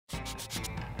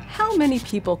how many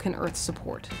people can Earth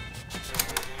support?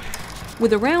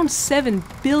 With around 7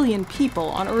 billion people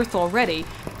on Earth already,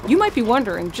 you might be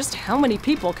wondering just how many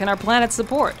people can our planet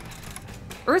support?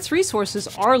 Earth's resources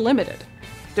are limited.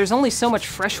 There's only so much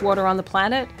fresh water on the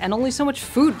planet, and only so much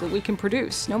food that we can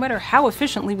produce, no matter how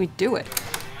efficiently we do it.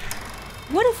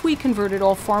 What if we converted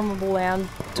all farmable land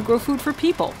to grow food for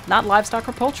people, not livestock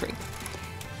or poultry?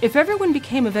 If everyone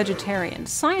became a vegetarian,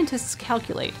 scientists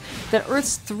calculate that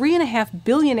Earth's 3.5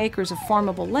 billion acres of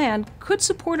farmable land could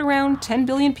support around 10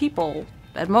 billion people,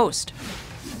 at most.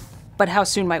 But how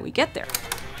soon might we get there?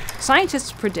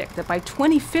 Scientists predict that by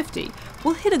 2050,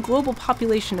 we'll hit a global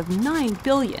population of 9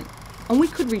 billion, and we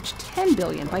could reach 10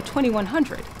 billion by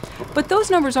 2100. But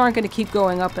those numbers aren't going to keep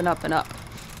going up and up and up.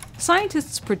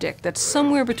 Scientists predict that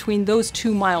somewhere between those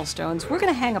two milestones, we're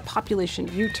going to hang a population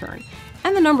U-turn,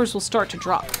 and the numbers will start to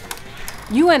drop.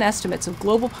 UN estimates of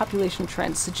global population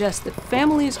trends suggest that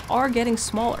families are getting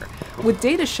smaller, with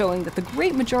data showing that the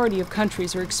great majority of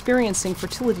countries are experiencing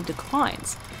fertility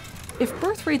declines. If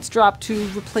birth rates drop to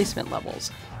replacement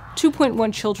levels,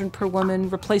 2.1 children per woman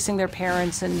replacing their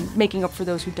parents and making up for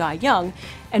those who die young,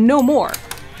 and no more,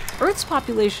 Earth's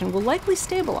population will likely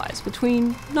stabilize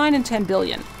between 9 and 10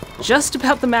 billion, just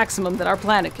about the maximum that our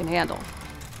planet can handle.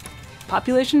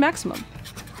 Population maximum,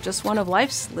 just one of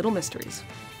life's little mysteries.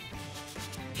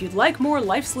 If you'd like more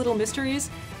Life's Little Mysteries,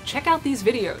 check out these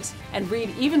videos and read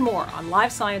even more on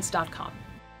livescience.com.